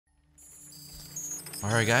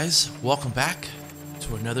Alright guys, welcome back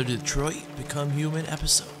to another Detroit Become Human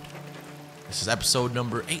episode. This is episode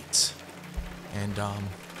number 8. And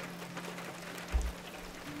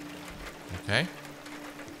okay.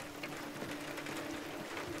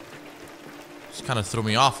 Just kind of threw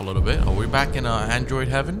me off a little bit. Oh, we're back in Android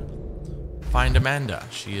heaven. Find Amanda.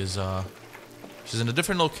 She's in a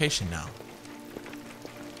different location now.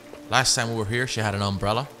 Last time we were here, she had an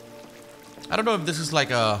umbrella. I don't know if this is like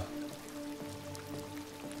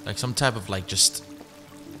some type of just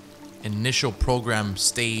initial program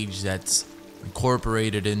stage that's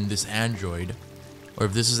incorporated in this android, or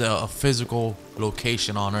if this is a physical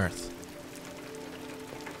location on Earth.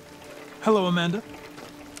 Hello, Amanda.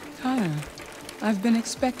 Connor, I've been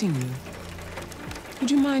expecting you.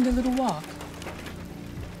 Would you mind a little walk?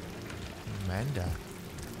 Amanda,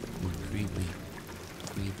 you creepy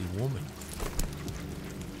woman.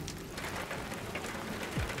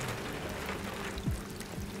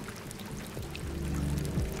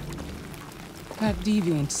 That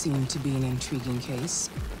deviant seemed to be an intriguing case.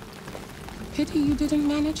 Pity you didn't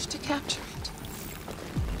manage to capture it.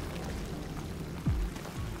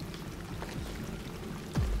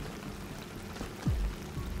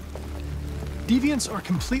 Deviants are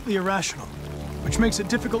completely irrational, which makes it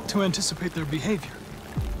difficult to anticipate their behavior.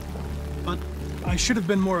 But I should have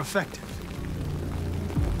been more effective.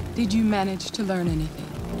 Did you manage to learn anything?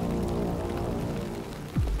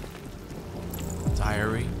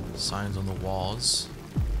 Diary, signs on the walls.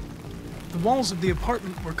 The walls of the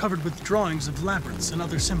apartment were covered with drawings of labyrinths and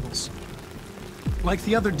other symbols. Like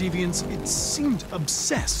the other deviants, it seemed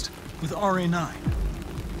obsessed with RA9.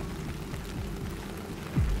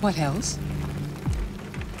 What else?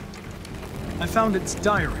 I found its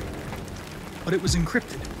diary, but it was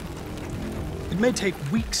encrypted. It may take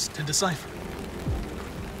weeks to decipher.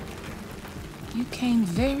 You came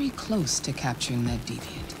very close to capturing that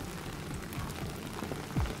deviant.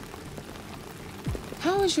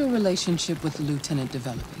 How is your relationship with the Lieutenant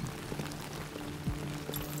developing?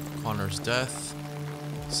 Connor's death,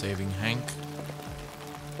 saving Hank.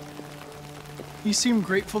 He seemed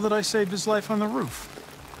grateful that I saved his life on the roof.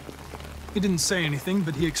 He didn't say anything,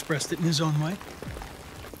 but he expressed it in his own way.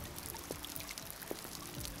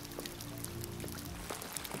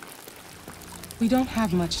 We don't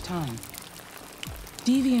have much time.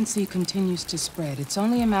 Deviancy continues to spread. It's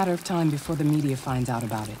only a matter of time before the media finds out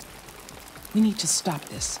about it. We need to stop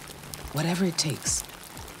this, whatever it takes.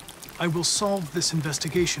 I will solve this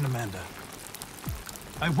investigation, Amanda.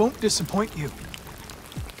 I won't disappoint you.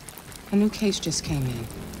 A new case just came in.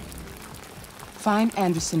 Find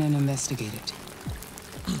Anderson and investigate it.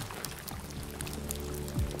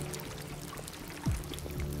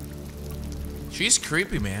 She's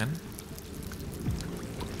creepy, man.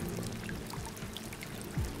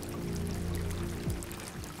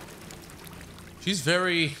 She's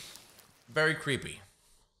very creepy.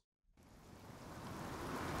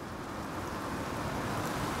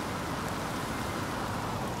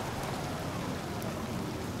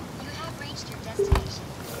 You have reached your destination.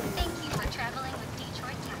 Thank you for traveling with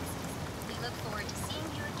Detroit Taxis. We look forward to seeing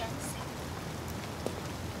you again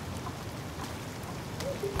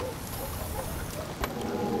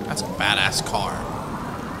soon. That's a badass car.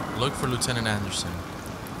 Look for Lieutenant Anderson.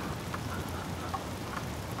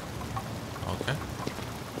 Okay.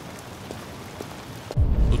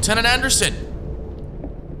 Lieutenant Anderson!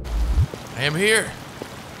 I am here.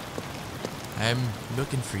 I am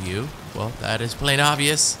looking for you. Well, that is plain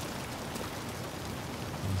obvious.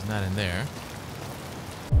 He's not in there.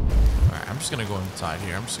 Alright, I'm just gonna go inside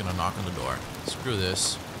here. I'm just gonna knock on the door. Screw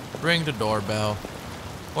this. Ring the doorbell.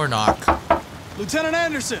 Or knock. Lieutenant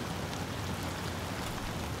Anderson!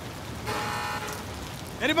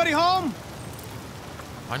 Anybody home?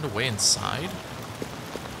 Find a way inside?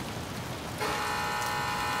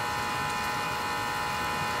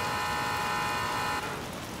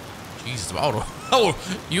 Jesus, oh,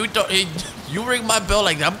 you ring my bell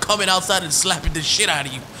like that. I'm coming outside and slapping the shit out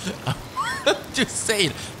of you. I'm just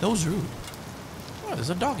saying, that was rude. Oh, there's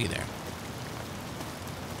a doggy there.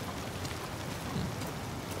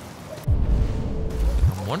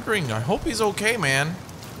 I'm wondering, I hope he's okay, man.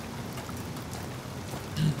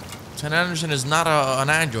 Lieutenant Anderson is not an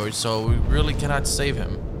android, so we really cannot save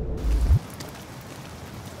him.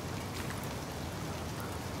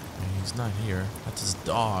 He's not here. That's his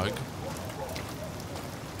dog.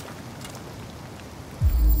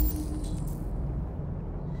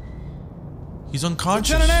 He's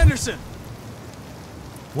unconscious. Lieutenant Anderson!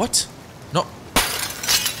 What? No.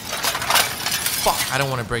 Fuck, I don't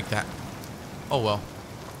want to break that. Oh well.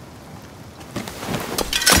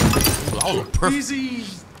 Ooh, that was a perfect. Easy,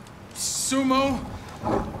 Sumo.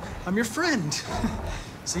 I'm your friend.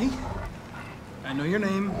 See? I know your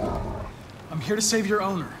name. I'm here to save your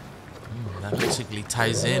owner. That basically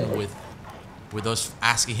ties in with us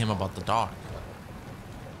asking him about the dog.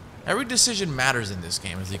 Every decision matters in this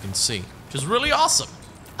game, as you can see, which is really awesome.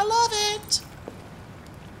 I love it.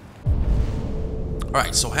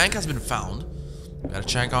 Alright, so Hank has been found. Gotta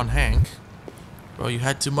check on Hank. Bro, you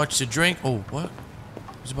had too much to drink. Oh, what?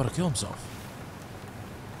 He's about to kill himself.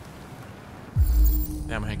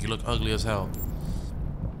 Damn, Hank, you look ugly as hell.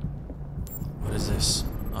 What is this?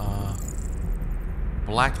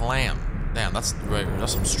 Black lamb. Damn, that's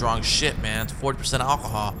some strong shit, man. It's 40%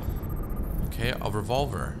 alcohol. Okay, a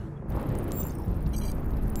revolver.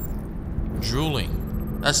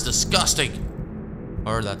 Drooling. That's disgusting.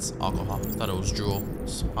 Or that's alcohol. I thought it was drool.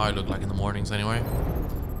 That's how I look like in the mornings anyway.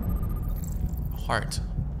 Heart.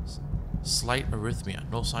 Slight arrhythmia.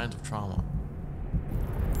 No signs of trauma.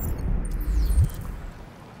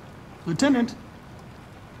 Lieutenant.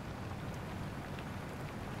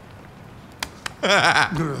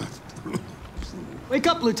 Wake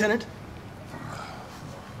up, Lieutenant.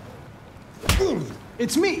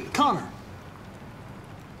 It's me, Connor.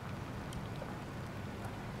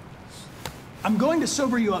 I'm going to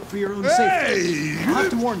sober you up for your own safety. I have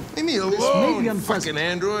to warn you. Leave me This may be alone, unpleasant. fucking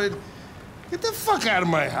android. Get the fuck out of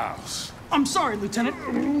my house. I'm sorry, Lieutenant,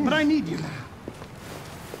 but I need you.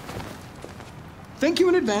 Thank you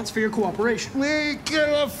in advance for your cooperation. Get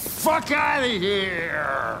the fuck out of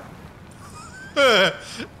here.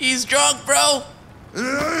 He's drunk, bro.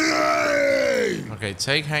 Hey! Okay,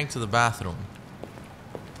 take Hank to the bathroom.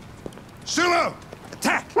 Sumo!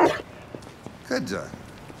 Attack! Good job.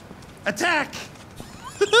 Attack!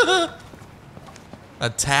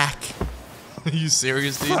 Attack. Are you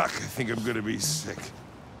serious, dude? Fuck, I think I'm gonna be sick.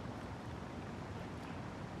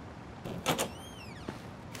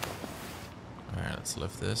 Alright, let's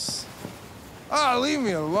lift this. Oh, leave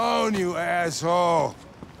me alone, you asshole.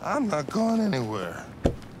 I'm not going anywhere.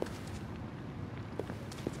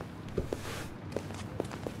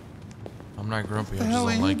 I'm not grumpy, What I the hell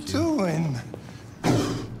just are don't you like you. doing?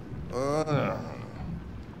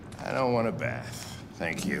 I don't want a bath.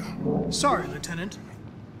 Thank you. Sorry, Lieutenant.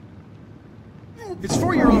 It's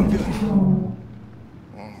for your own good.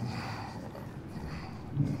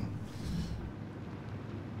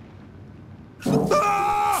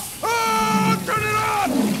 Ah! Ah! Turn it off!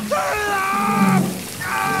 Turn it off!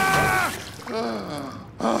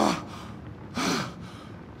 Ah!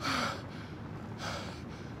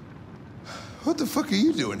 What the fuck are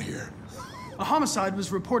you doing here? A homicide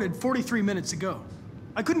was reported 43 minutes ago.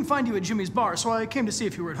 I couldn't find you at Jimmy's bar, so I came to see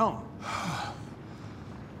if you were at home.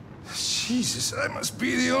 Jesus, I must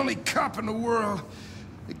be the only cop in the world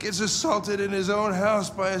that gets assaulted in his own house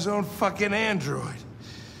by his own fucking android.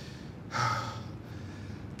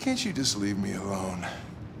 Can't you just leave me alone?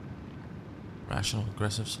 Rational,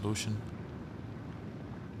 aggressive solution.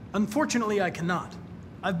 Unfortunately, I cannot.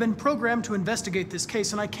 I've been programmed to investigate this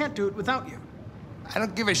case, and I can't do it without you. I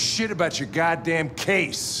don't give a shit about your goddamn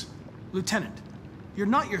case. Lieutenant, you're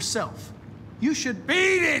not yourself. You should...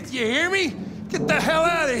 Beat it, you hear me? Get the hell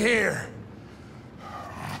out of here!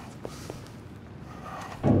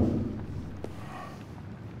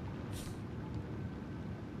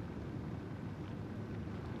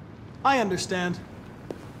 I understand.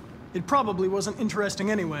 It probably wasn't interesting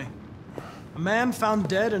anyway. A man found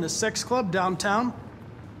dead in a sex club downtown.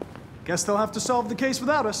 Guess they'll have to solve the case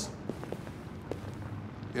without us.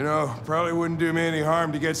 You know, probably wouldn't do me any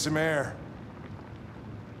harm to get some air.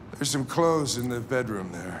 There's some clothes in the bedroom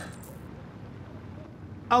there.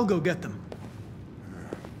 I'll go get them.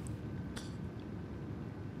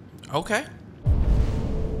 Okay.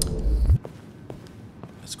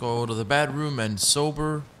 Let's go to the bedroom and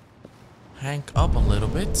sober Hank up a little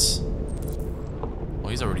bit. Well,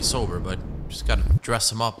 he's already sober, but just gotta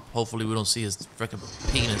dress him up. Hopefully we don't see his frickin'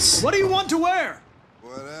 penis. What do you want to wear?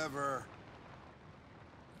 Whatever.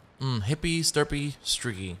 Hippie, stirpy,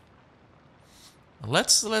 streaky.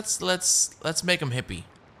 Let's make him hippie.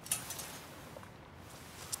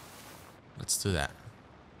 Let's do that.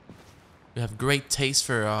 We have great taste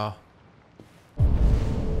for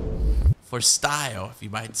style, if you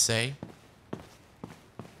might say.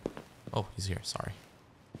 Oh, he's here. Sorry.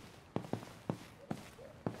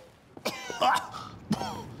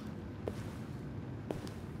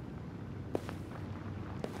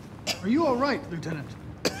 Are you all right, Lieutenant?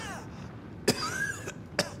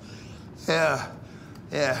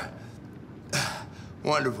 Yeah.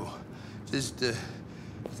 Wonderful. Just, give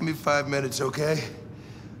me 5 minutes, okay?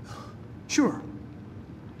 Sure.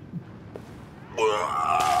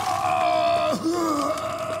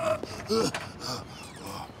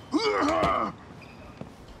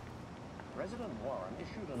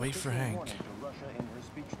 Wait for Hank. warning to Russia in her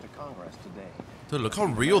speech to Congress today. Dude, look how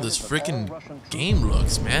real this freaking game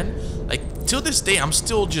looks, man. Like, till this day, I'm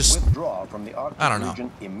still just... Withdraw from the Arctic I don't know.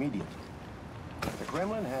 region immediately. The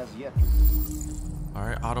Kremlin has yet.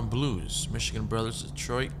 Alright, Autumn Blues. Michigan Brothers,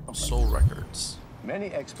 Detroit, Soul Records. Many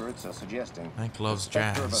experts are suggesting Hank loves the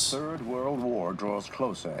specter of a jazz. third world war draws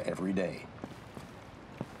closer every day.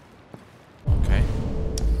 Okay.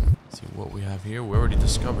 Let's see what we have here. We already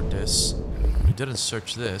discovered this. We didn't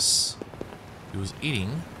search this. He was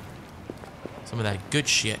eating some of that good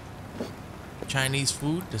shit. Chinese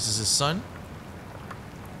food. This is his son.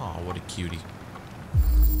 Oh, what a cutie.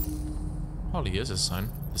 Oh, he is his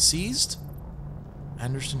son. Deceased?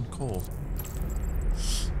 Anderson Cole.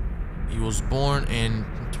 He was born in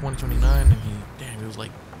 2029 and he was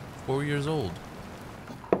like 4 years old.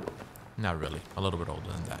 Not really. A little bit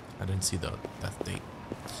older than that. I didn't see the death date.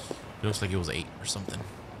 It looks like he was 8 or something.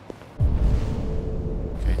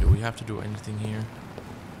 Okay, do we have to do anything here?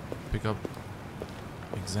 Pick up.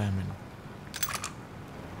 Examine.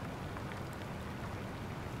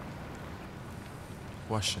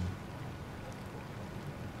 Question.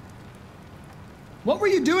 What were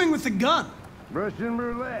you doing with the gun? Russian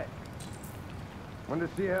roulette.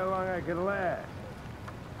 Wanted to see how long I could last.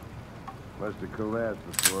 Must have collapsed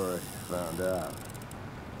before I found out.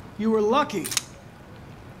 You were lucky.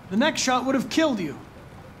 The next shot would have killed you.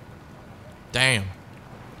 Damn.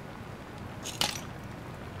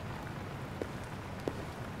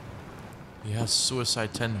 He has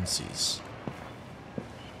suicide tendencies.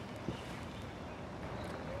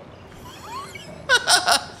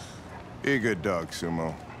 Be a good dog,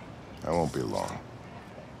 Sumo. I won't be long.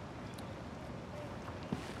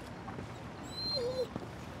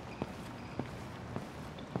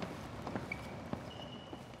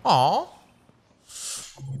 Aw.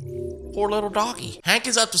 Poor little doggy. Hank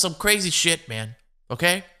is up to some crazy shit, man.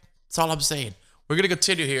 Okay? That's all I'm saying. We're gonna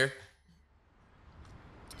continue here.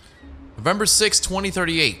 November 6,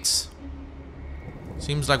 2038.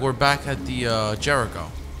 Seems like we're back at the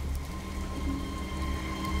Jericho.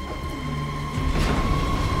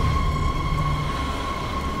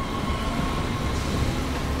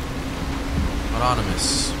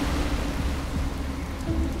 Anonymous.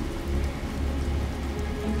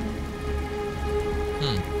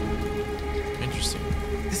 Interesting.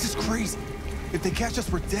 This is crazy. If they catch us,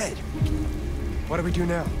 we're dead. What do we do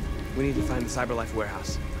now? We need to find the CyberLife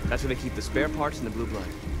warehouse. That's where they keep the spare parts and the blue blood.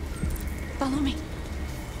 Follow me.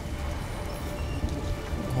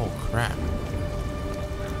 Oh, crap.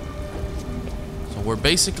 So we're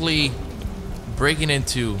basically breaking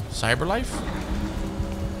into CyberLife?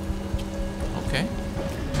 Okay.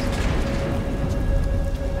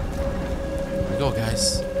 Here we go,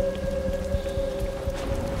 guys.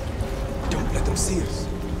 Don't let them see us.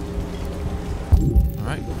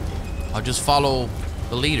 Alright. I'll just follow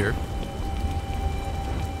the leader.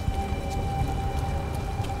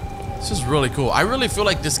 This is really cool. I really feel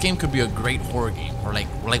like this game could be a great horror game. Or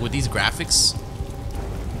like with these graphics.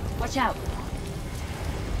 Watch out.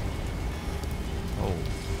 Oh.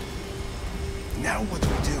 Now what do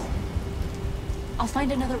we do? I'll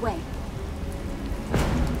find another way.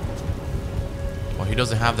 Well, he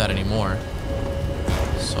doesn't have that anymore.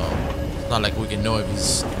 So, it's not like we can know if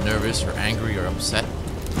he's nervous or angry or upset,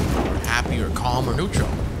 or happy or calm or neutral.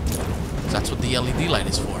 That's what the LED light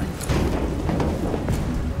is for.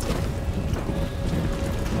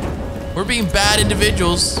 We're being bad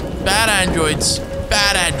individuals, bad androids,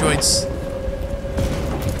 bad androids.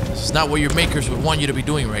 This is not what your makers would want you to be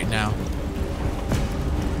doing right now.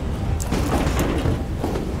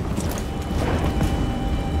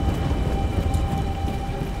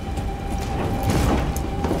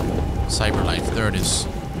 CyberLife, there it is.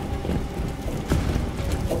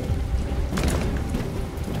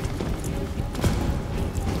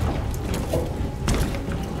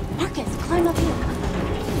 Marcus, climb up here.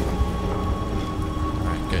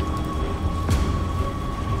 Alright, good.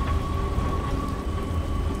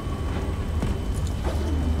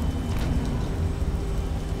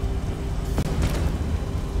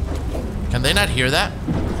 Can they not hear that?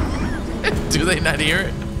 Do they not hear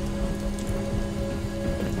it?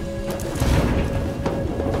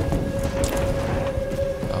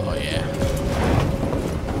 Oh, yeah.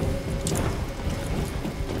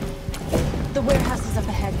 The warehouse is up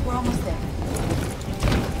ahead. We're almost there.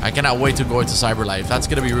 I cannot wait to go into CyberLife. That's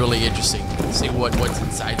gonna be really interesting. See what's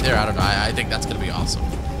inside there. I don't know. I think that's gonna be awesome.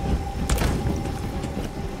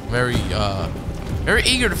 Very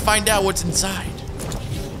eager to find out what's inside.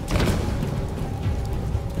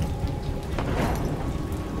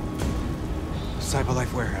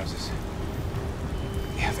 Cyberlife warehouses.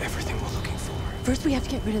 We have everything we're looking for. First, we have to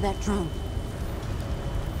get rid of that drone.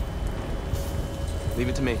 Leave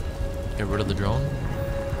it to me. Get rid of the drone.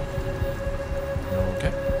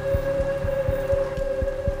 Okay.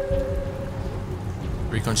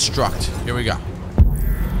 Reconstruct. Here we go.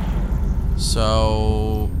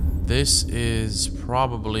 So this is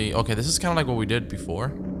probably okay. This is kind of like what we did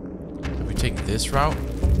before. If we take this route.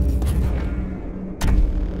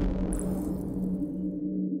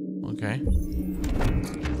 Okay.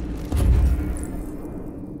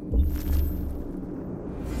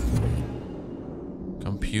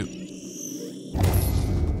 Compute.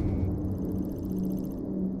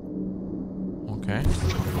 Okay.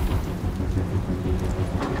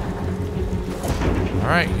 All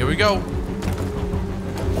right, here we go.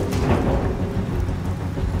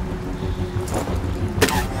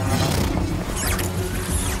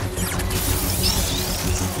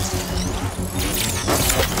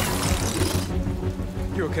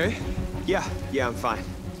 You okay? Yeah, I'm fine.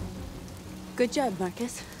 Good job,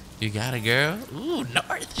 Marcus. You got it, girl. Ooh,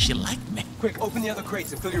 North, she liked me. Quick, open the other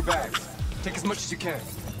crates and fill your bags. Take as much as you can.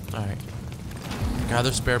 All right.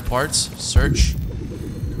 Gather spare parts. Search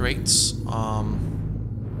crates.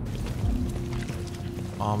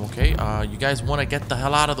 Okay. You guys want to get the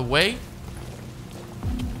hell out of the way?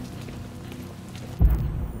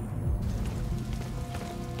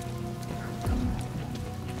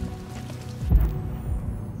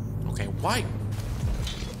 Okay. Why?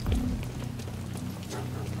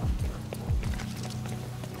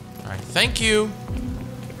 All right. Thank you.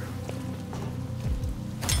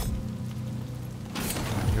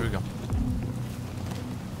 Here we go.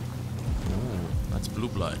 Ooh, that's blue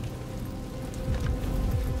blood.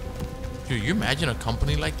 Dude, you imagine a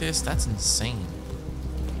company like this? That's insane.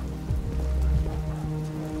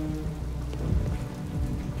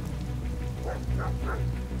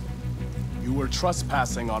 You were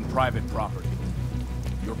trespassing on private property.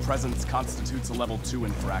 Your presence constitutes a level 2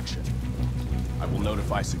 infraction. I will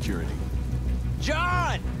notify security.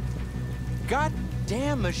 John!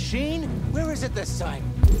 Goddamn machine! Where is it this time?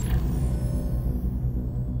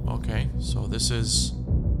 Okay, so this is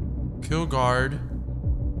kill guard,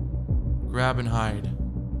 grab and hide.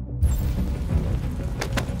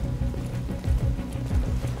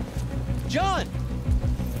 John!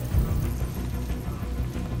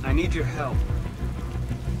 I need your help.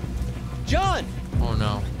 John! Oh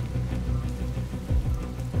no.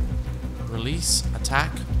 Release,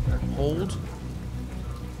 attack, hold.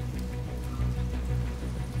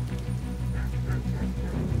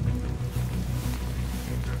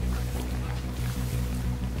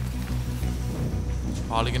 He's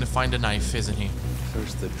probably gonna find a knife, isn't he?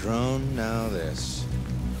 First the drone, now this.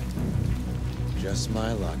 Just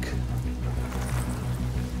my luck.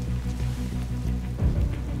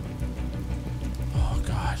 Oh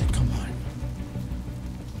God, come on.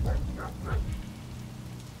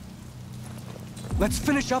 Let's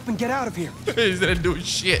finish up and get out of here. He's gonna do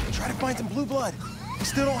shit. Try to find some blue blood. We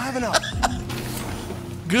still don't have enough.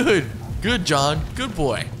 Good. Good, John. Good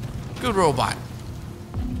boy. Good robot.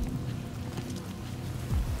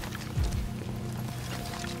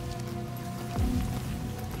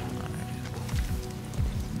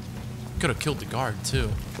 Could have killed the guard,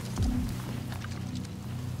 too.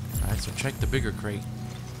 Alright, so check the bigger crate.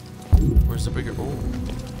 Where's the bigger... Oh.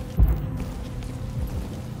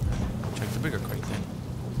 Check the bigger crate, then.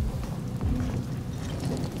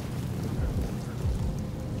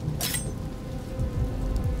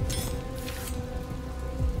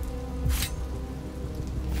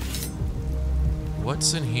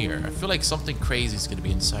 What's in here? I feel like something crazy is going to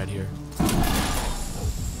be inside here.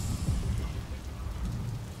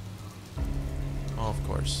 Oh, of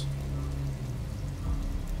course.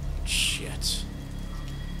 Shit.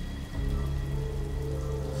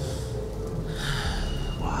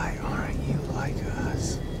 Why aren't you like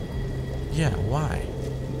us? Yeah, why?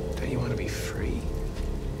 Don't you want to be free?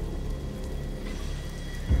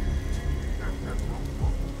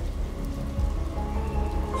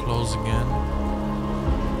 Close again.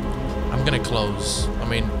 I'm gonna close. I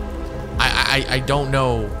mean, I don't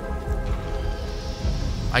know.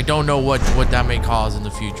 I don't know what that may cause in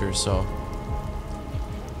the future, so.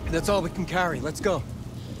 That's all we can carry. Let's go.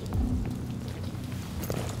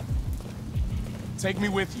 Take me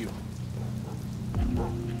with you.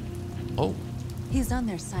 Oh. He's on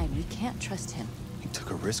their side. We can't trust him. He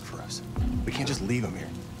took a risk for us. We can't just leave him here.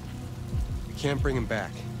 We can't bring him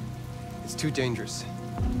back. It's too dangerous.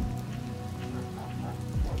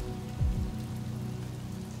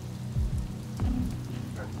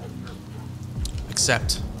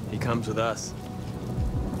 Accept. He comes with us.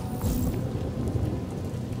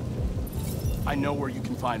 I know where you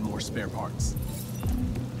can find more spare parts.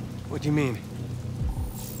 What do you mean?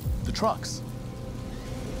 The trucks.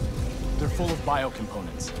 They're full of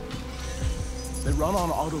biocomponents. They run on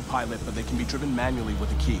autopilot, but they can be driven manually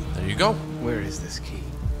with a key. There you go. Where is this key?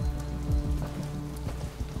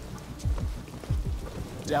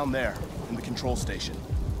 Down there, in the control station.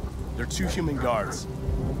 There are 2 human guards.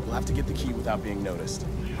 We'll have to get the key without being noticed.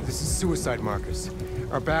 This is suicide, Marcus.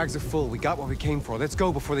 Our bags are full. We got what we came for. Let's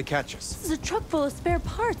go before they catch us. This is a truck full of spare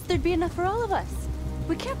parts. There'd be enough for all of us.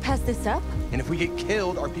 We can't pass this up. And if we get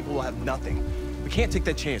killed, our people will have nothing. We can't take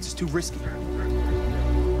that chance. It's too risky.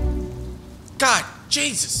 God,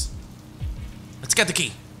 Jesus. Let's get the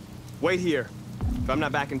key. Wait here. If I'm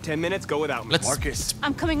not back in 10 minutes, go without me. Marcus.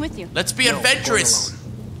 I'm coming with you. Let's be adventurous.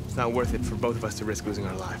 It's not worth it for both of us to risk losing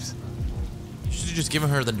our lives. You should have just given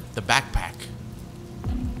her the backpack.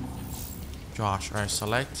 Josh, alright,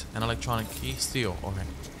 select an electronic key, steal. Okay.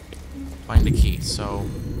 Find the key, so.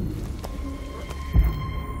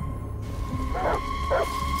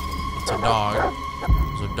 It's a dog.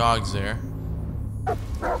 There's a dog's there.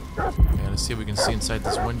 Okay, let's see if we can see inside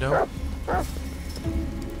this window. Come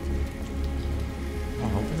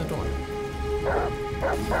on, open the door.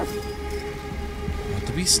 You have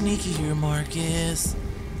to be sneaky here, Marcus.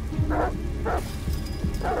 There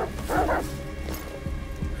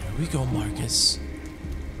we go, Marcus.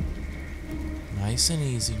 Nice and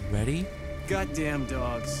easy. Ready? Goddamn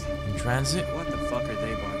dogs. In transit. What the fuck are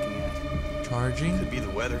they barking at? Charging. Could be the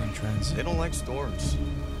weather. In transit. They don't like storms.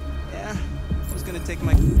 Yeah, I was gonna take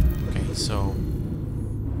my... Okay, so...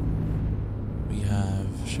 we have...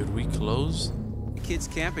 should we close? Kids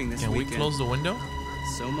camping this Can weekend. we close the window?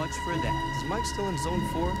 So much for that. Is Mike still in zone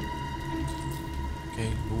 4?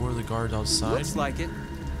 Okay, lure the guard outside. Looks like it.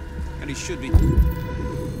 And he should be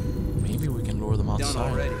Maybe we can lure them done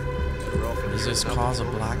outside. already. Does this cause a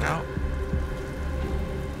blackout?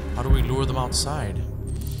 How do we lure them outside?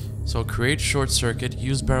 So create short circuit,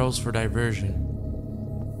 use barrels for diversion.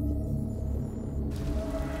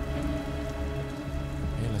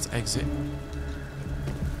 Okay, let's exit.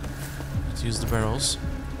 Let's use the barrels.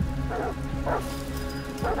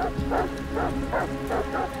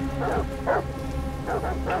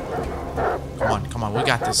 Come on, we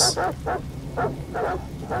got this.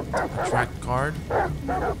 Attract card.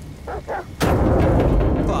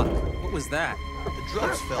 Fuck, what was that? The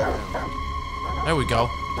drums fell down. There we go.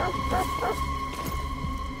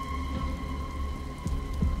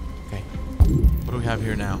 Okay. What do we have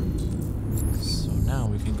here now? So now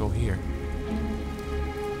we can go here.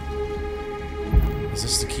 Is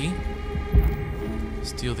this the key?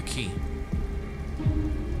 Steal the key.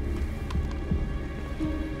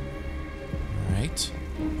 Alright.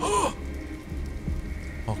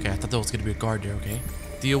 Okay, I thought there was gonna be a guard there, okay.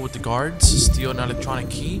 Deal with the guards, steal an electronic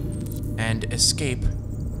key, and escape.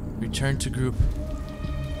 Return to group.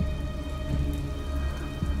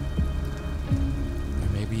 Or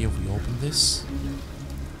maybe if we open this,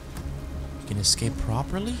 we can escape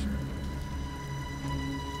properly?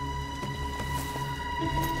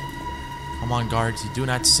 Come on, guards, you do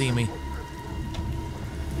not see me.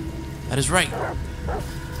 That is right.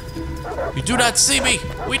 You do not see me!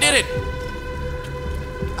 We did it!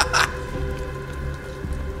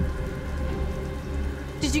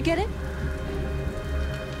 Did you get it?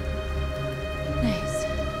 Nice.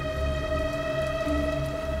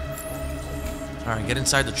 Alright, get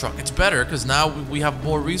inside the truck. It's better, because now we have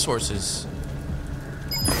more resources.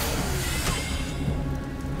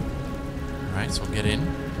 Alright, so get in.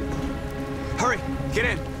 Hurry, get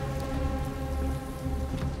in.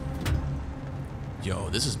 Yo,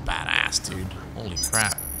 this is badass, dude. Holy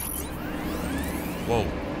crap. Whoa.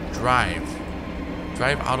 Drive.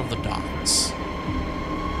 Drive out of the docks.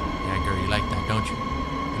 Yeah, girl, you like that, don't you?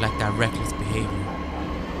 You like that reckless behavior.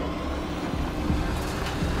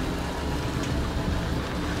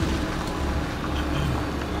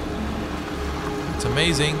 It's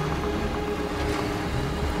amazing.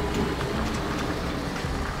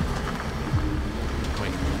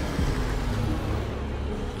 Wait.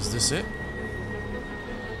 Is this it?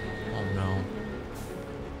 Oh no.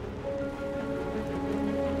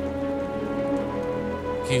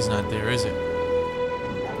 Key's not there, is it?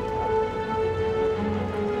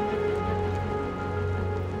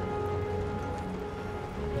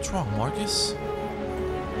 What's wrong, Marcus?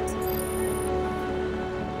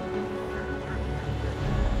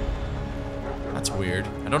 That's weird.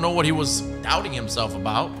 I don't know what he was doubting himself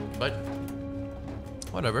about, but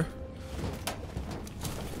whatever.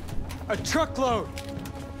 A truckload!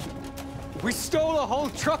 We stole a whole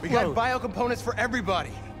truckload! We got biocomponents for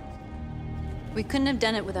everybody! We couldn't have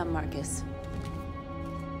done it without Marcus.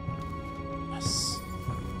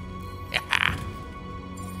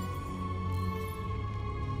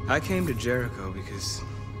 I came to Jericho because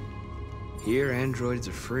here androids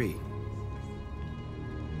are free.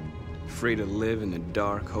 Free to live in the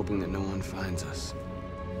dark, hoping that no one finds us.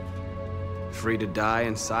 Free to die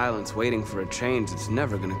in silence, waiting for a change that's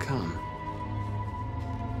never gonna come.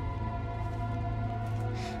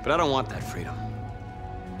 But I don't want that freedom.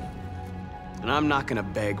 And I'm not gonna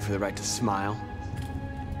beg for the right to smile,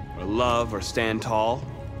 or love, or stand tall.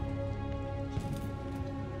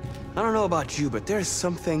 I don't know about you, but there's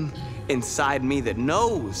something inside me that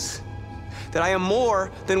knows that I am more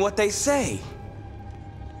than what they say.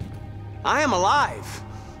 I am alive,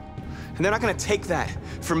 and they're not gonna take that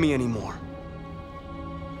from me anymore.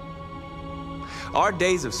 Our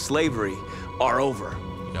days of slavery are over.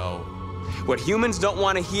 No. What humans don't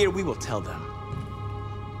want to hear, we will tell them.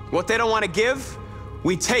 What they don't want to give,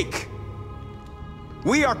 we take.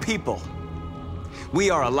 We are people. We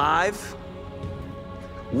are alive.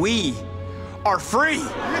 We are free.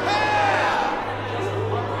 Yeah!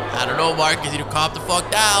 I don't know, Marcus. You calm the fuck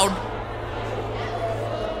down.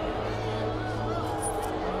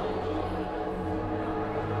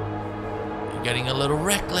 You're getting a little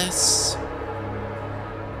reckless,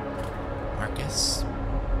 Marcus.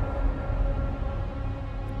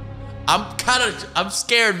 I'm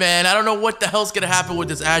scared, man. I don't know what the hell's gonna happen with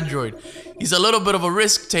this android. He's a little bit of a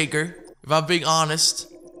risk taker, if I'm being honest.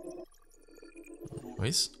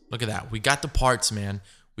 Wait, look at that. We got the parts, man.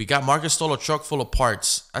 Marcus stole a truck full of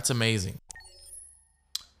parts. That's amazing.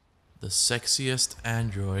 The sexiest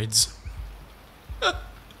androids.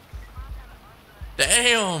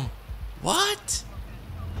 Damn. What?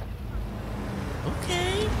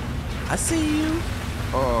 Okay. I see you.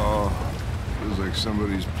 Oh, feels like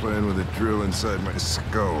somebody's playing with a drill inside my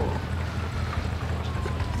skull.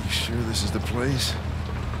 You sure this is the place?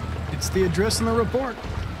 It's the address in the report.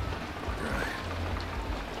 Right.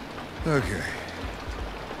 Okay.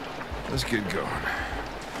 Let's get going.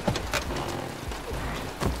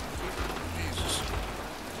 Jesus.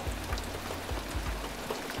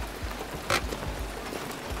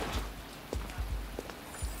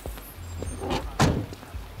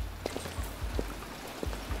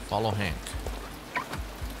 Follow Hank.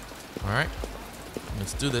 Alright.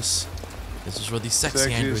 Let's do this. This is where these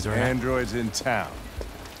sexy androids are at. Androids in town.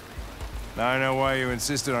 Now I know why you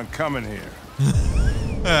insisted on coming here.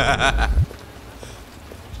 Oh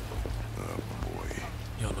boy.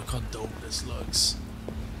 Yo, look how dope this looks.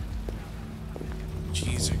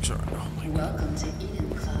 Jesus Christ. Oh my God. Welcome to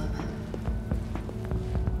Eden Club.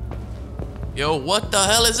 Yo, what the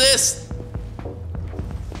hell is this?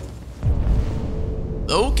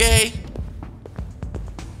 Okay.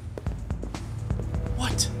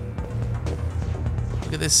 What?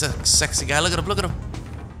 Look at this sexy guy. Look at him. Look at him.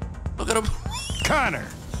 Look at him. Connor,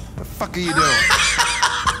 what the fuck are you doing?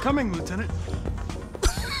 Coming, Lieutenant.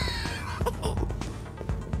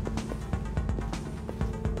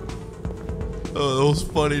 Oh, that was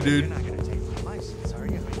funny, dude. You're not gonna take my license, are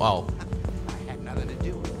you? Wow. I had nothing to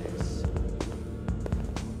do with this.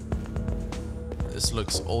 This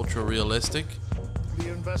looks ultra realistic. The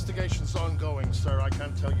investigation's ongoing, sir. I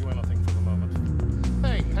can't tell you anything for the moment.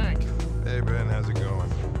 Hey, Hank. Hey, Ben, how's it going?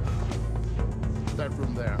 That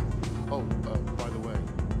room there. Oh, by the way,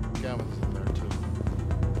 Gavin's in there, too.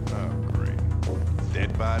 Oh, great.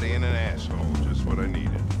 Dead body and an asshole. Just what I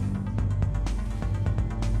needed.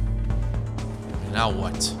 Now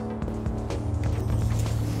what?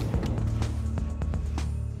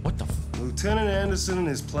 What the f— Lieutenant Anderson and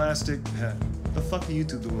his plastic pet. What the fuck are you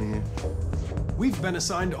two doing here? We've been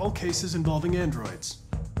assigned all cases involving androids.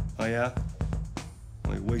 Oh, yeah?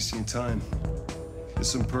 Like wasting your time.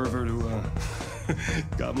 There's some pervert who,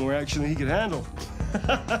 got more action than he could handle.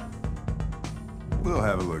 We'll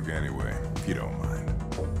have a look anyway, if you don't mind.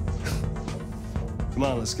 Come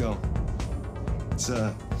on, let's go. It's,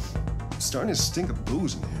 starting to stink of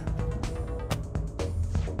booze in here.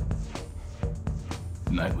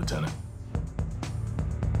 Good night, Lieutenant.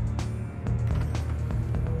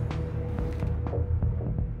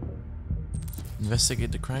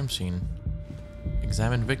 Investigate the crime scene.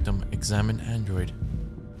 Examine victim. Examine android.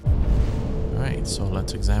 Alright, so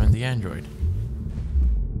let's examine the android.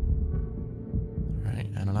 Alright,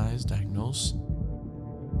 analyze, diagnose.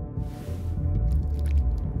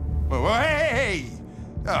 Whoa, hey!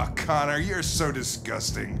 Oh, Connor, you're so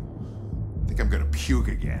disgusting. I think I'm gonna puke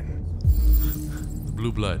again.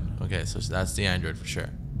 Blue blood. Okay, so that's the android for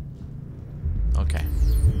sure. Okay.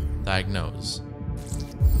 Diagnose.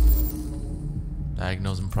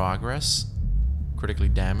 Diagnose in progress. Critically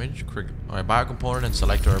damaged. Alright, biocomponent and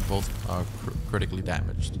selector are both critically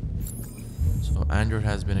damaged. So android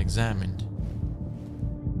has been examined.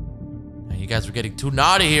 You guys are getting too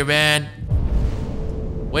naughty here, man.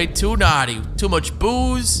 Way too naughty. Too much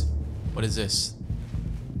booze. What is this?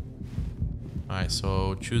 Alright,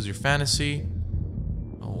 so choose your fantasy.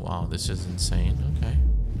 Oh, wow. This is insane. Okay.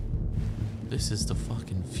 This is the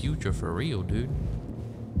fucking future for real, dude.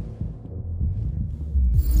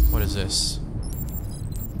 What is this?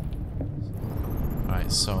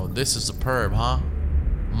 Alright, so this is the perp, huh?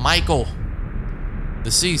 Michael.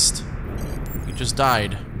 Deceased. He just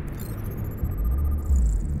died.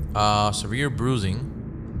 Severe bruising.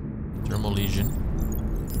 Thermal lesion.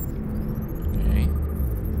 Okay.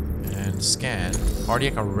 And scan.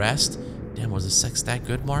 Cardiac arrest. Damn, was the sex that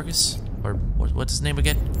good, Marcus? Or what's his name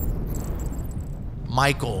again?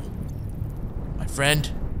 Michael. My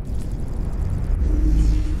friend.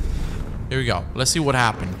 Here we go. Let's see what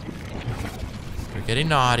happened. You're getting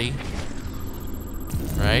naughty.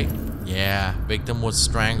 Right? Yeah. Victim was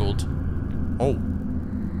strangled. Oh.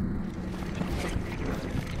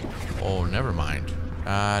 Oh, never mind.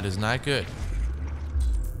 That is not good.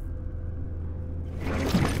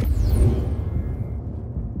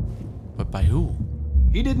 But by who?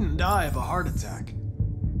 He didn't die of a heart attack.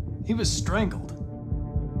 He was strangled.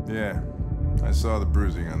 Yeah, I saw the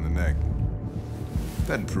bruising on the neck.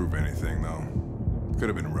 Doesn't prove anything, though. Could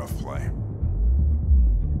have been rough play.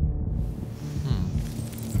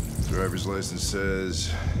 Driver's license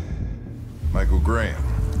says Michael Graham.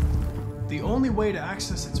 The only way to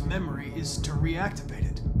access its memory is to reactivate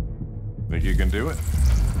it. Think you can do it?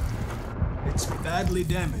 It's badly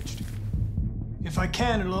damaged. If I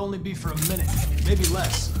can, it'll only be for a minute, maybe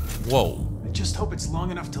less. Whoa. I just hope it's long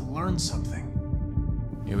enough to learn something.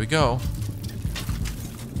 Here we go.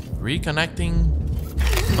 Reconnecting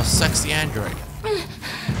a sexy android.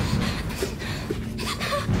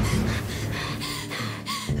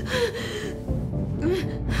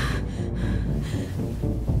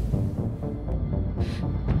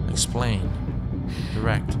 Explain.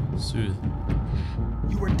 Direct. Soothe.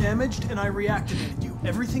 You were damaged and I reactivated you.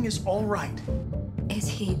 Everything is all right. Is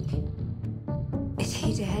he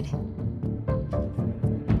dead?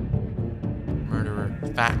 Murderer.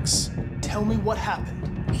 Facts. Tell me what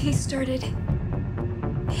happened. He started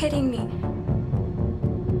hitting me.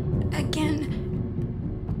 Again.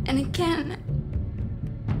 And again.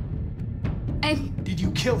 Did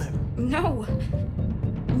you kill him? No.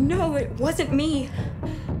 No, it wasn't me.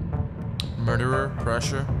 Murderer.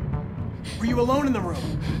 Pressure. Were you alone in the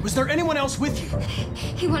room? Was there anyone else with you?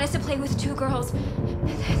 He wanted us to play with two girls.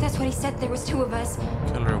 That's what he said. There was two of us.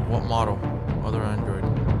 Killer. What model? Other android.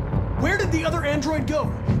 Where did the other android go?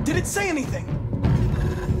 Did it say anything?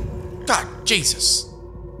 God, Jesus.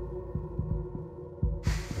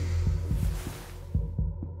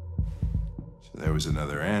 So there was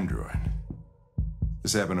another android.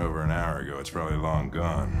 This happened over an hour ago. It's probably long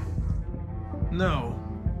gone. No.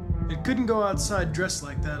 It couldn't go outside dressed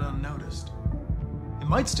like that unnoticed. It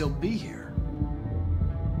might still be here.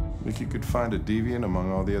 Think you could find a deviant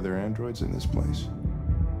among all the other androids in this place?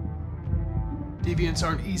 Deviants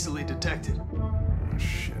aren't easily detected. Oh,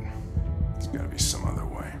 shit. There's gotta be some other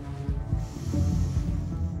way.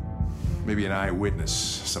 Maybe an eyewitness,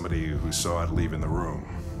 somebody who saw it leaving the room.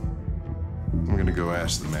 I'm gonna go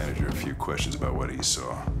ask the manager a few questions about what he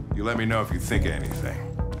saw. You let me know if you think of anything.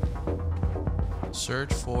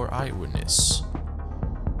 Search for eyewitness.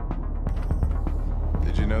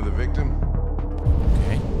 Did you know the victim?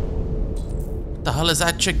 Okay. What the hell is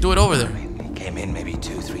that chick doing over there? I mean, he came in maybe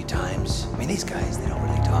 2-3 times. I mean, these guys, they don't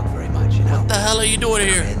really talk very much, you know? What the hell are you doing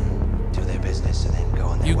here? In, do their business, and then go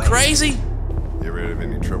on their way. You crazy? You ever had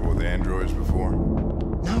any trouble with androids before?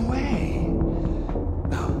 No way.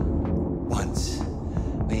 No. Once.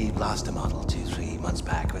 We lost a model 2-3 months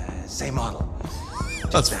back. Same model.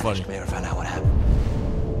 That's funny. We never found out what happened.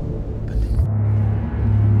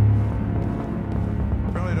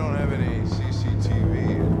 Probably don't have any CCTV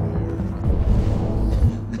in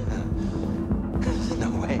there. No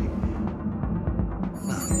way.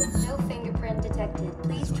 No fingerprint detected.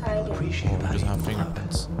 Please try again. Appreciate We just have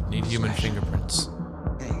fingerprints. Need human fingerprints.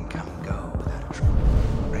 They can come and go without a trouble.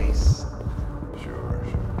 Race. Sure.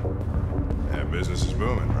 Yeah, business is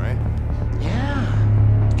booming, right? Yeah.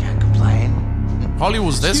 Can't complain. Probably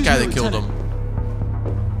was this guy that killed him.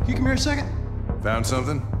 Can you come here a second? Found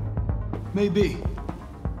something? Maybe.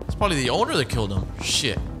 It's probably the owner that killed him.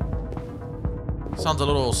 Shit. Sounds a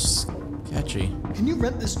little sketchy. Can you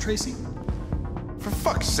rent this, Tracy? For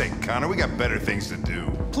fuck's sake, Connor, we got better things to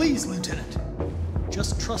do. Please, Lieutenant.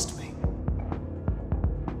 Just trust me.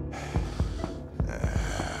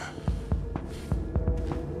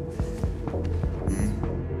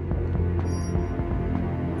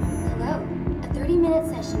 Hello. A 30-minute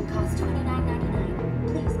session costs $29.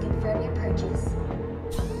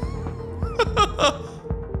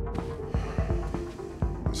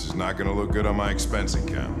 not gonna look good on my expense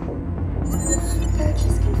account.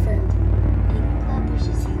 Purchase confirmed. Eagle Club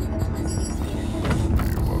wishes you a pleasant experience.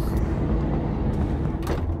 You're welcome.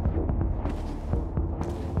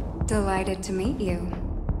 Delighted to meet you.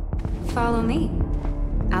 Follow me.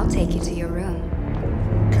 I'll take you to your room.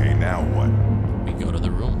 Okay, now what? We go to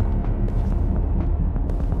the room.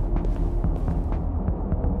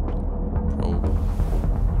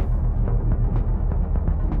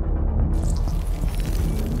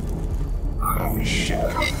 Holy shit.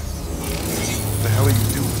 What the hell are you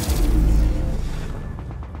doing?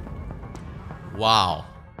 Wow.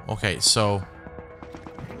 Okay, so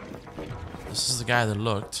this is the guy that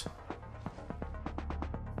looked.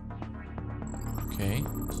 Okay.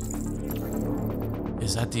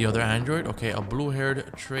 Is that the other android? Okay, a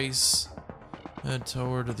blue-haired Trace head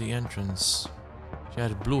toward the entrance. She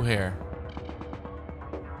had blue hair.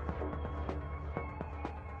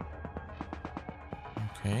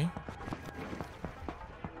 Okay.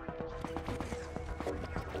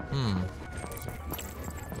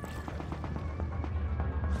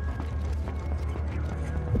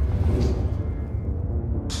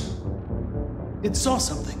 It saw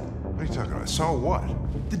something. What are you talking about? Saw what?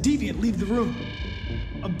 The deviant leave the room.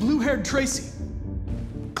 A blue-haired Tracy.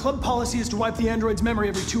 Club policy is to wipe the android's memory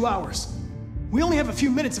every 2 hours. We only have a few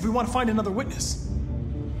minutes if we want to find another witness.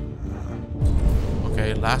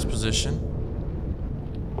 Okay, last position.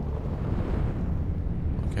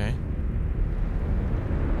 Okay.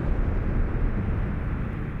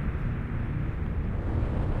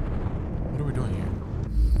 What are we doing here?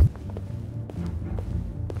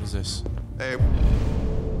 What is this? Hey,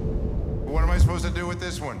 what am I supposed to do with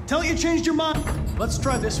this one? Tell it you changed your mind. Let's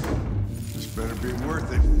try this one. This better be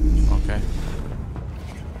worth it. Okay.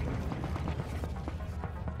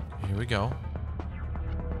 Here we go.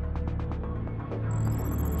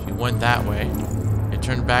 She went that way. It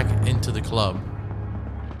turned back into the club.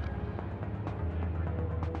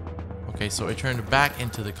 Okay, so it turned back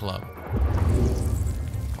into the club.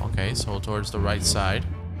 Okay, so towards the right side.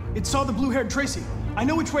 It saw the blue-haired Tracy. I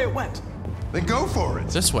know which way it went. Then go for it.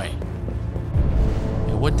 This way.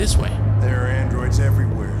 It went this way. There are androids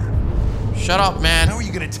everywhere. Shut up, man. How are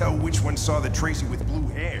you gonna tell which one saw the Tracy with blue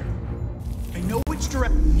hair? I know which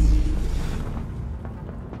direction.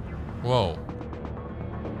 Whoa.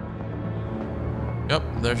 Yep,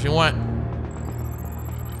 there she went.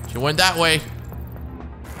 She went that way.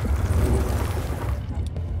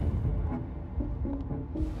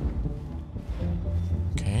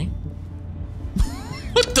 Okay.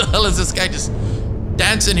 What the hell is this guy just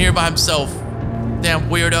dancing here by himself? Damn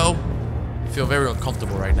weirdo. I feel very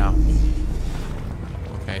uncomfortable right now.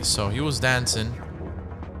 Okay, so he was dancing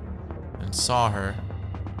and saw her.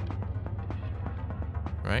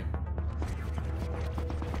 Right?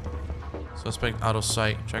 Suspect out of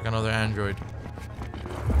sight. Check another android.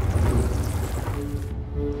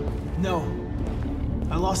 No.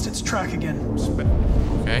 I lost its track again.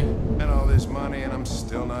 Okay. And all this money and I'm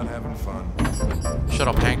still not having fun. Shut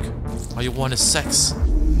up, Hank. All you want is sex.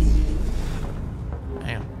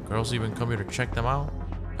 Damn. Girls even come here to check them out?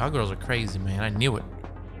 Y'all girls are crazy, man. I knew it.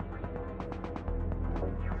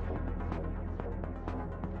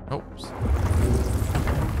 Oops.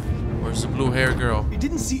 Where's the blue hair girl? It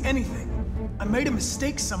didn't see anything. I made a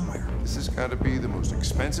mistake somewhere. This has got to be the most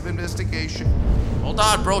expensive investigation. Hold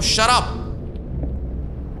on, bro. Shut up.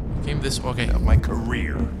 Came this. Okay. Of my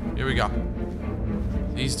career. Here we go.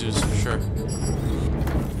 These dudes for sure.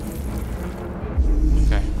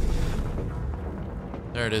 Okay.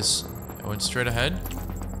 There it is. It went straight ahead.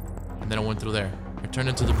 And then it went through there. It turned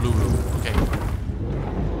into the blue room. Okay.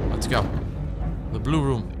 Let's go. The blue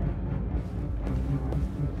room.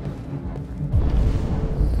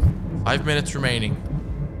 5 minutes remaining.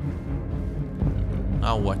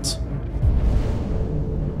 Now what?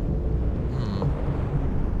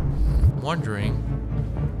 I'm wondering.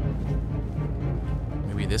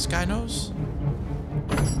 Maybe this guy knows?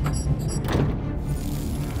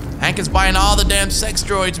 Hank is buying all the damn sex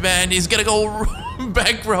droids, man. He's gonna go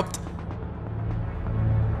bankrupt.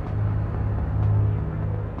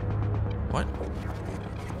 What?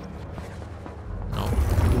 No.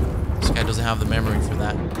 This guy doesn't have the memory for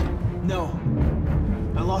that. No.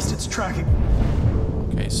 I lost its tracking.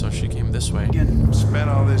 Okay, so she came this way. Again. Spent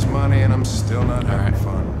all this money and I'm still not having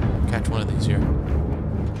fun. Catch one of these here.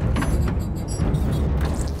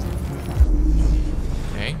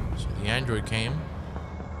 Okay, so the android came.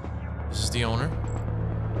 This is the owner.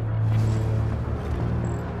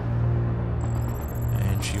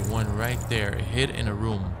 And she went right there. It hid in a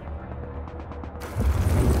room.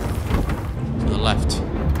 To the left.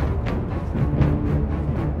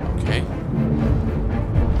 Okay.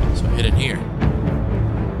 hidden here.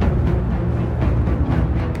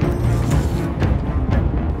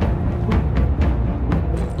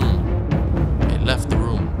 They left the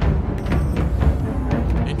room.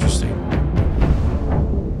 Interesting.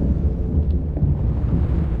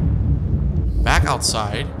 Back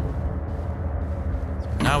outside. So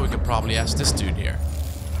now we could probably ask this dude here.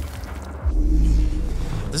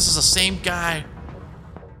 This is the same guy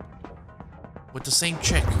with the same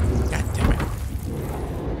chick. God damn it.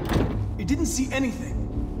 He didn't see anything.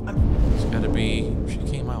 It's gotta be. She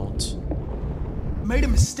came out. Made a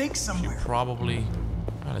mistake somewhere. She probably.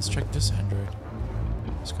 Oh, let's check this Android.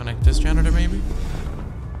 Let's connect this janitor maybe.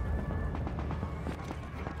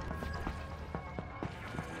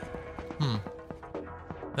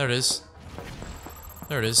 There it is.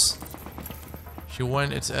 There it is. She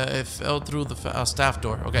went. It fell through the staff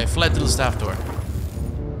door. Okay, fled through the staff door.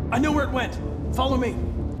 I know where it went. Follow me.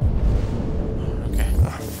 Okay.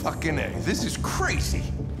 Oh, fucking A. This is crazy.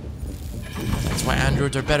 That's why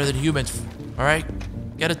androids are better than humans. All right,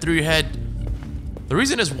 get it through your head. The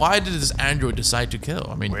reason is, why did this android decide to kill?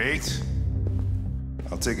 I mean, wait.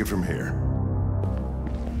 I'll take it from here.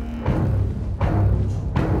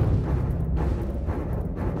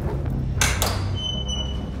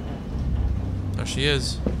 There she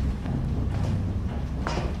is.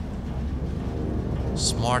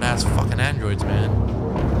 Smart ass fucking androids, man.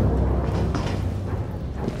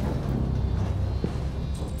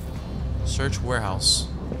 Search warehouse.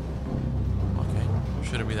 Okay,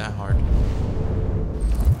 shouldn't be that hard.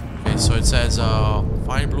 Okay, so it says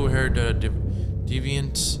find blue-haired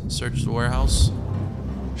deviant. Search the warehouse.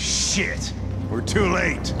 Shit! We're too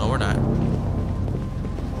late. No, we're not.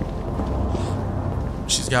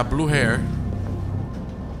 She's got blue hair.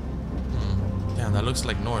 Damn, that looks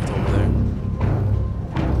like north over there.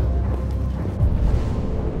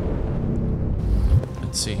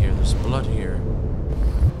 Let's see here. There's blood here.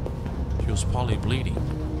 She was probably bleeding.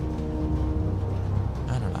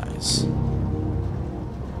 Analyze.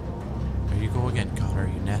 There you go again, Connor,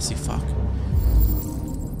 you nasty fuck.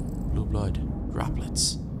 Blue blood.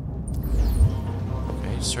 Droplets.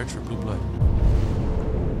 Okay, search for blue blood.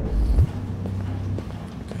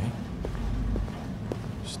 Okay.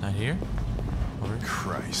 She's not here? Over.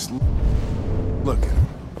 Christ. Look at them.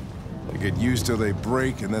 They get used till they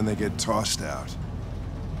break and then they get tossed out.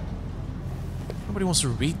 Nobody wants to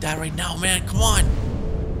read that right now, man. Come on.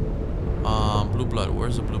 Blue blood.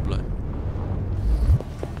 Where's the blue blood?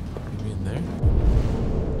 Maybe in there?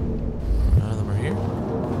 None of them are here?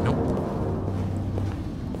 Nope.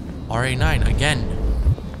 RA9 again.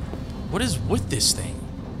 What is with this thing?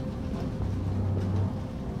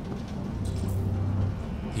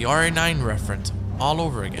 The RA9 reference all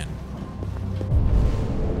over again.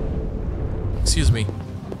 Excuse me.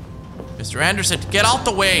 Mr. Anderson, get out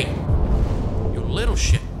the way! You little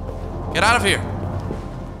shit. Get out of here!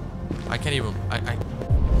 I can't even... I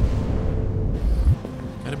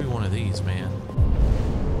gotta be one of these, man.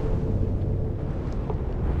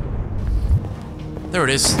 There it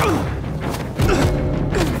is.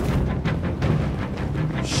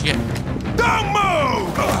 Shit. Don't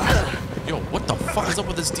move! Yo, what the fuck is up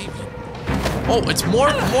with this deviant? Oh, it's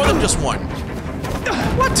more than just one.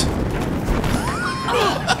 What?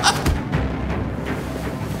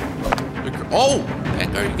 Oh,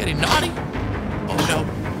 are you getting naughty? Oh no.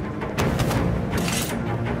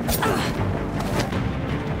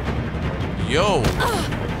 Yo,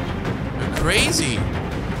 you're crazy.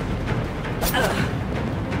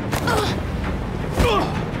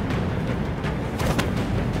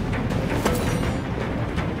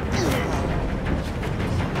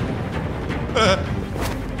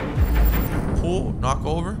 Pull, knock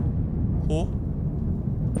over, pull.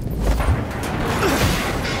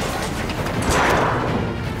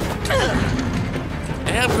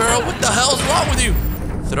 Damn, girl, what the hell is wrong with you?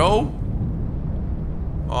 Throw.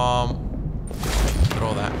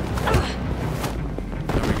 Throw that.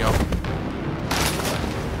 There we go.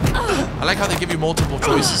 I like how they give you multiple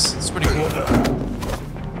choices. It's pretty cool.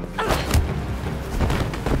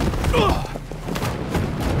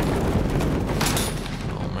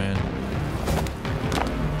 Oh man.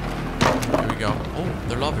 Here we go. Oh,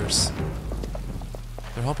 they're lovers.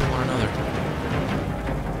 They're helping one another.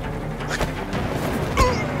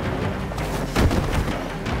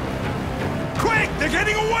 Quick! They're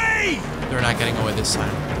getting away! They're not getting away this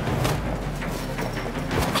time.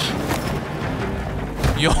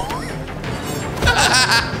 Yo.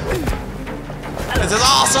 This is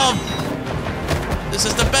awesome! This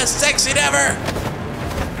is the best sex scene ever!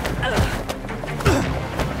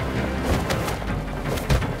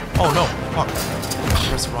 Oh no, fuck.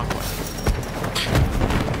 Press the wrong button.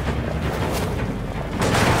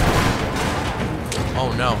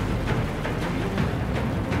 Oh no.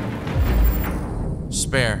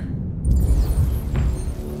 Spare.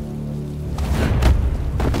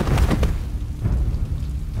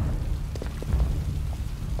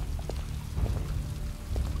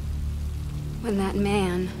 When that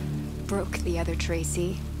man broke the other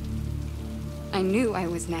Tracy, I knew I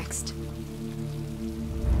was next.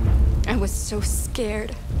 I was so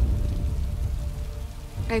scared.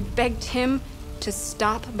 I begged him to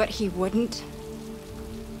stop, but he wouldn't.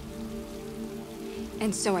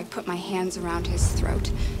 And so I put my hands around his throat,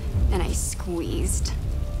 and I squeezed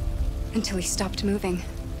until he stopped moving.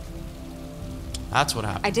 That's what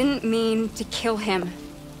happened. I didn't mean to kill him.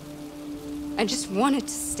 I just wanted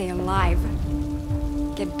to stay alive.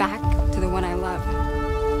 Get back to the one I love.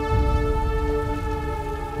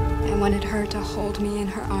 I wanted her to hold me in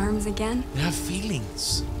her arms again. They have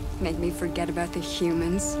feelings. Make me forget about the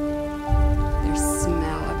humans. Their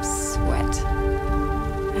smell of sweat.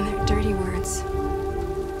 And their dirty words.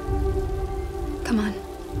 Come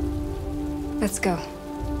on. Let's go.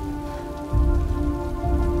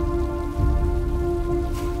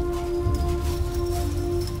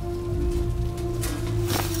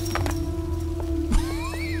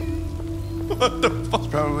 What the fuck? It's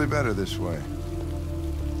probably better this way.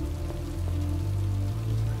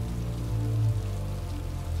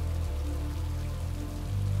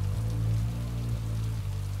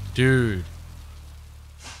 Dude.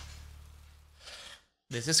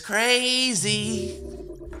 This is crazy.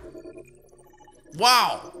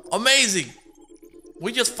 Wow. Amazing.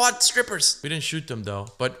 We just fought strippers. We didn't shoot them though,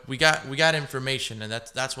 but we got information, and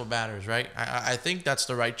that's what matters, right? I think that's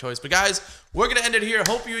the right choice. But guys, we're gonna end it here.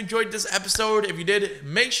 Hope you enjoyed this episode. If you did,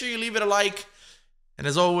 make sure you leave it a like. And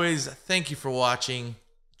as always, thank you for watching.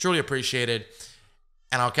 Truly appreciate it.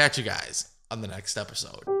 And I'll catch you guys on the next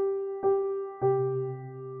episode.